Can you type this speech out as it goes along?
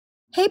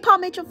Hey Paul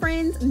Mitchell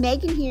friends,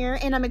 Megan here,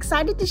 and I'm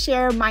excited to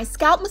share my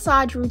scalp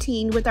massage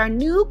routine with our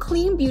new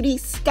Clean Beauty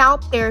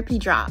Scalp Therapy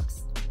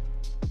Drops.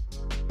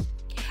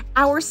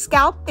 Our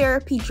scalp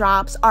therapy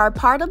drops are a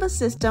part of a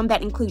system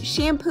that includes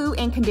shampoo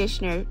and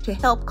conditioner to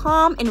help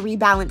calm and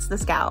rebalance the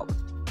scalp.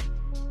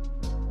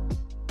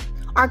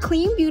 Our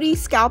Clean Beauty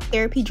Scalp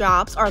Therapy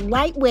Drops are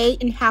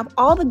lightweight and have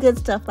all the good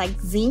stuff like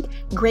zinc,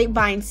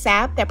 grapevine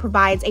sap that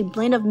provides a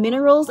blend of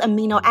minerals,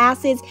 amino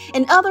acids,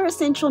 and other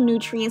essential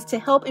nutrients to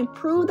help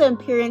improve the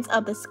appearance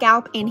of the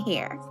scalp and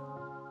hair.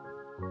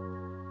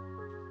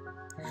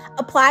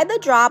 Apply the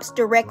drops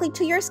directly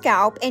to your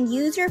scalp and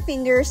use your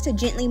fingers to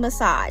gently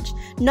massage.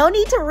 No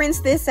need to rinse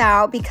this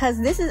out because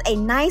this is a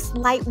nice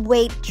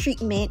lightweight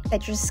treatment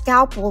that your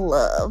scalp will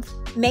love.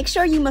 Make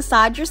sure you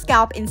massage your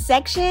scalp in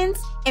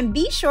sections and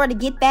be sure to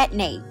get that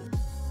nape.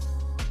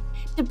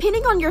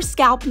 Depending on your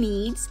scalp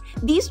needs,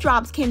 these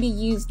drops can be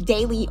used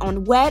daily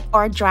on wet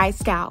or dry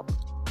scalp.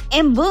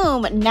 And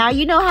boom, now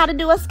you know how to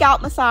do a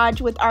scalp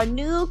massage with our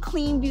new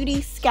Clean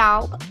Beauty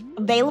Scalp,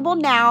 available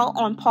now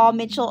on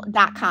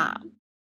paulmitchell.com.